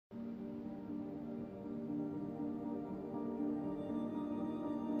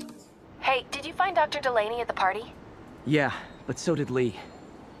Hey, did you find Dr. Delaney at the party? Yeah, but so did Lee.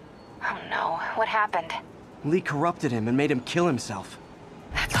 Oh no, what happened? Lee corrupted him and made him kill himself.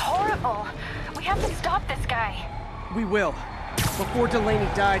 That's horrible. We have to stop this guy. We will. Before Delaney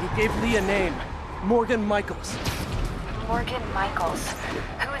died, he gave Lee a name. Morgan Michaels. Morgan Michaels.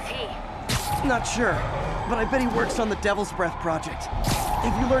 Who is he? Not sure, but I bet he works on the Devil's Breath project.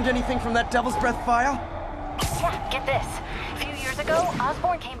 Have you learned anything from that Devil's Breath file? Yeah, get this. A few years ago,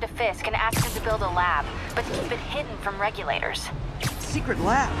 Osborn came to Fisk and asked him to build a lab, but to keep it hidden from regulators. Secret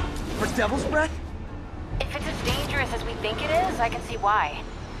lab? For Devil's Breath? If it's as dangerous as we think it is, I can see why.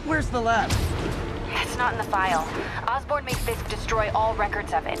 Where's the lab? It's not in the file. Osborn made Fisk destroy all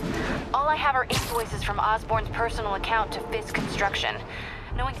records of it. All I have are invoices from Osborn's personal account to Fisk Construction.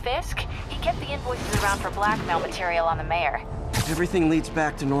 Knowing Fisk, he kept the invoices around for blackmail material on the mayor. Everything leads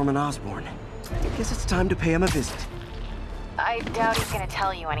back to Norman Osborn. Guess it's time to pay him a visit. I doubt he's gonna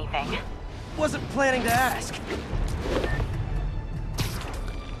tell you anything. Wasn't planning to ask.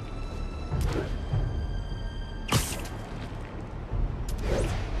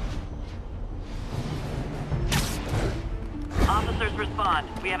 Officers respond.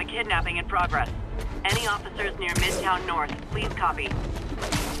 We have a kidnapping in progress. Any officers near Midtown North, please copy.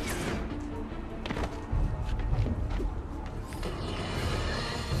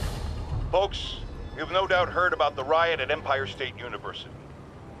 Folks, you've no doubt heard about the riot at Empire State University.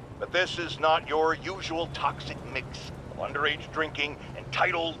 But this is not your usual toxic mix of underage drinking,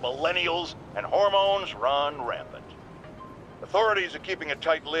 entitled millennials, and hormones run rampant. Authorities are keeping a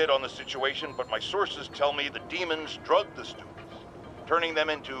tight lid on the situation, but my sources tell me the demons drugged the students, turning them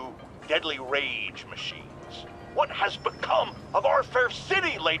into deadly rage machines. What has become of our fair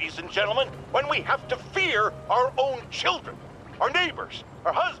city, ladies and gentlemen, when we have to fear our own children, our neighbors,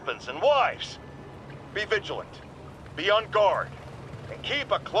 our husbands and wives? Be vigilant, be on guard, and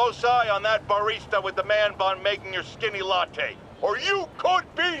keep a close eye on that barista with the man bun making your skinny latte, or you could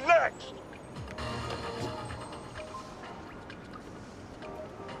be next!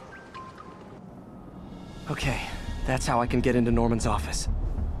 Okay, that's how I can get into Norman's office.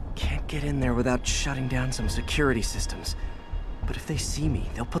 Can't get in there without shutting down some security systems. But if they see me,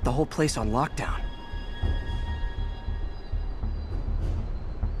 they'll put the whole place on lockdown.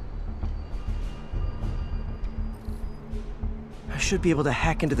 I should be able to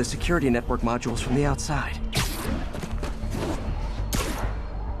hack into the security network modules from the outside.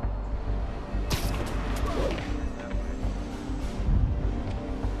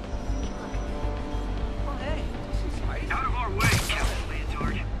 Out of our way, Captain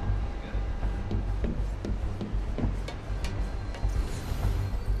Leotard.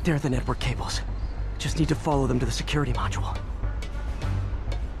 There are the network cables. Just need to follow them to the security module.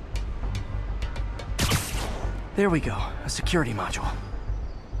 There we go, a security module.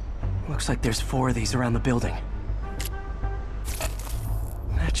 Looks like there's 4 of these around the building.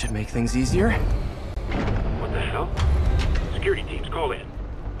 That should make things easier. What the hell? Security teams, call in.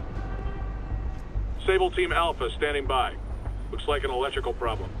 Sable Team Alpha standing by. Looks like an electrical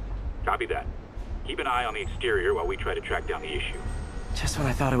problem. Copy that. Keep an eye on the exterior while we try to track down the issue. Just when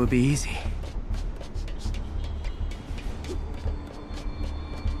I thought it would be easy.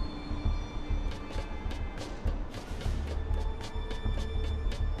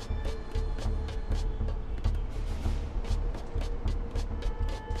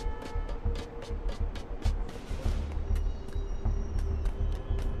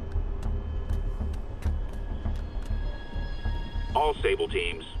 All Sable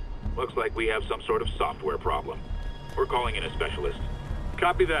teams. Looks like we have some sort of software problem. We're calling in a specialist.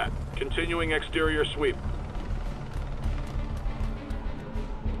 Copy that. Continuing exterior sweep.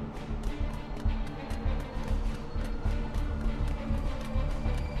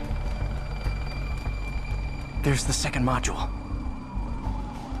 There's the second module.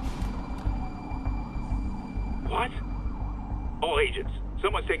 What? All agents,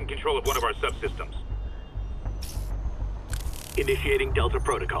 someone's taking control of one of our subsystems. Initiating Delta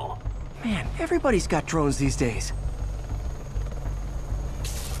Protocol. Man, everybody's got drones these days.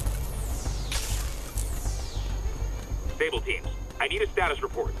 Sable teams, I need a status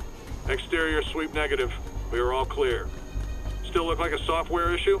report. Exterior sweep negative. We are all clear. Still look like a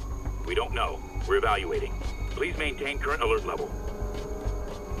software issue? We don't know. We're evaluating. Please maintain current alert level.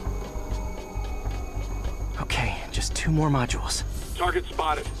 Okay, just 2 more modules. Target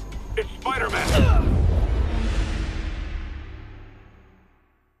spotted. It's Spiderman!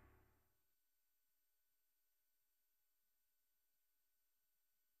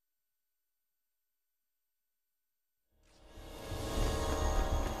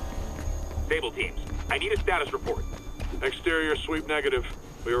 Sable teams, I need a status report. Exterior sweep negative.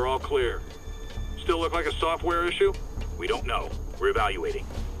 We are all clear. Still look like a software issue? We don't know. We're evaluating.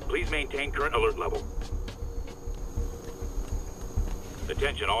 Please maintain current alert level.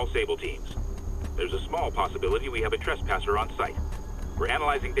 Attention all Sable teams. There's a small possibility we have a trespasser on site. We're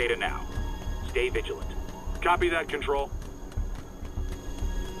analyzing data now. Stay vigilant. Copy that, Control.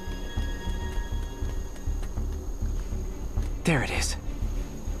 There it is.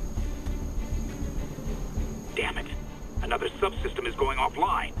 Damn it. Another subsystem is going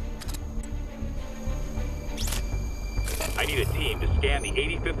offline. I need a team to scan the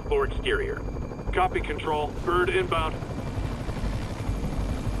 85th floor exterior. Copy, Control. Bird inbound.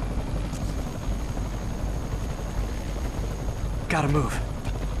 Gotta move.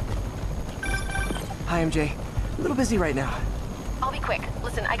 Hi, MJ. A little busy right now. I'll be quick.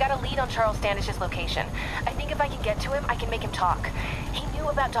 Listen, I got a lead on Charles Standish's location. I think if I can get to him, I can make him talk. He knew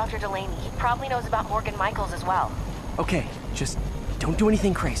about Dr. Delaney. He probably knows about Morgan Michaels as well. Okay, just don't do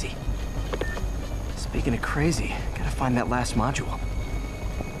anything crazy. Speaking of crazy, gotta find that last module.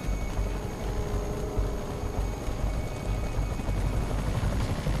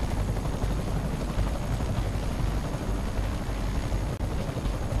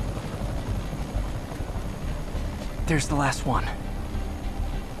 There's the last one.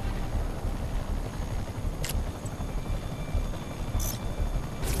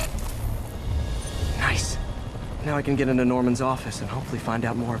 Nice. Now I can get into Norman's office and hopefully find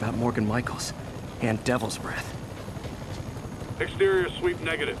out more about Morgan Michaels and Devil's Breath. Exterior sweep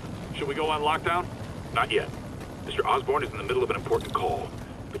negative. Should we go on lockdown? Not yet. Mr. Osborn is in the middle of an important call,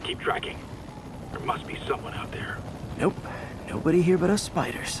 but keep tracking. There must be someone out there. Nope. Nobody here but us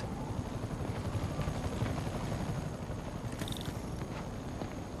spiders.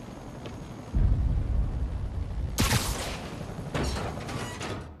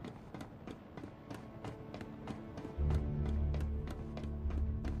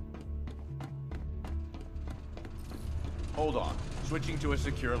 Hold on. Switching to a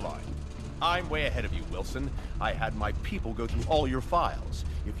secure line. I'm way ahead of you, Wilson. I had my people go through all your files.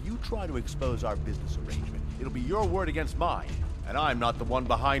 If you try to expose our business arrangement, it'll be your word against mine. And I'm not the one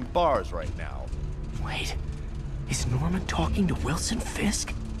behind bars right now. Wait. Is Norman talking to Wilson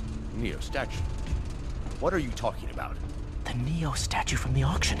Fisk? Neo statue. What are you talking about? The Neo statue from the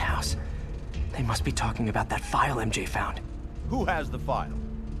auction house. They must be talking about that file MJ found. Who has the file?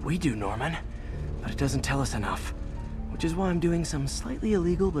 We do, Norman. But it doesn't tell us enough. Which is why I'm doing some slightly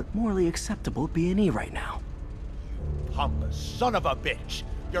illegal but morally acceptable B&E right now. Pompous son of a bitch!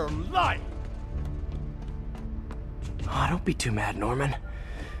 You're lying! Oh, don't be too mad, Norman.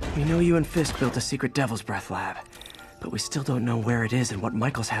 We know you and Fisk built a secret Devil's Breath lab, but we still don't know where it is and what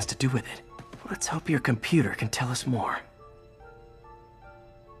Michaels has to do with it. Let's hope your computer can tell us more.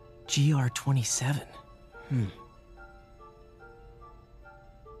 GR-27.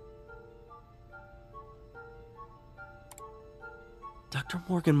 Dr.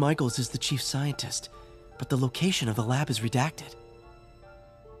 Morgan Michaels is the chief scientist, but the location of the lab is redacted.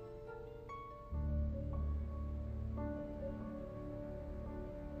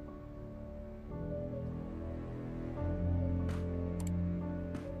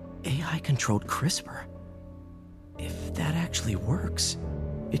 AI-controlled CRISPR. If that actually works,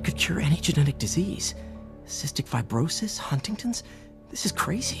 it could cure any genetic disease. Cystic fibrosis, Huntington's? This is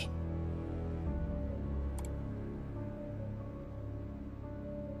crazy.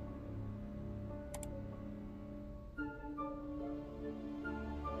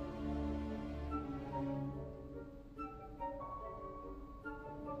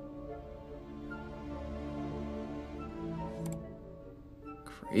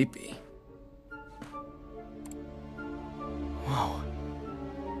 Creepy. Whoa.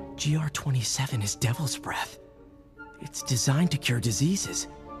 GR-27 is Devil's Breath. It's designed to cure diseases,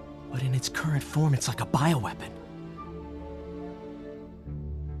 but in its current form, it's like a bioweapon.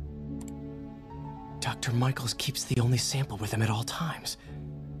 Dr. Michaels keeps the only sample with him at all times.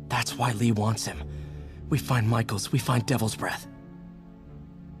 That's why Lee wants him. We find Michaels, we find Devil's Breath.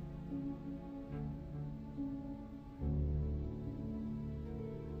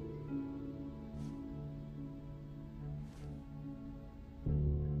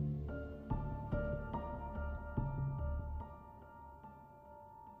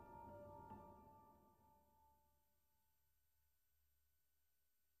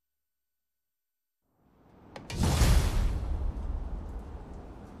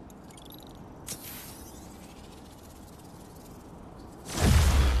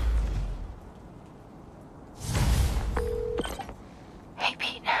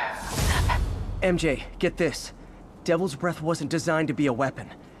 MJ, get this. Devil's Breath wasn't designed to be a weapon.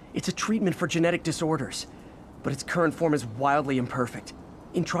 It's a treatment for genetic disorders. But its current form is wildly imperfect.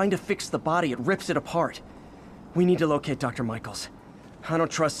 In trying to fix the body, it rips it apart. We need to locate Dr. Michaels. I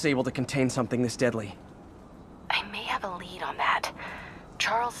don't trust Sable to contain something this deadly. I may have a lead on that.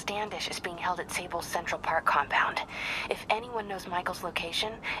 Charles Standish is being held at Sable's Central Park compound. If anyone knows Michael's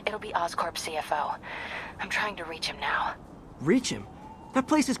location, it'll be Oscorp's CFO. I'm trying to reach him now. Reach him? That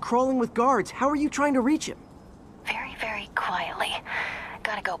place is crawling with guards. How are you trying to reach him? Very, very quietly.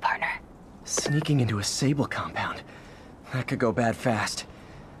 Gotta go, partner. Sneaking into a Sable compound. That could go bad fast.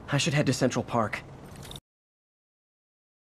 I should head to Central Park.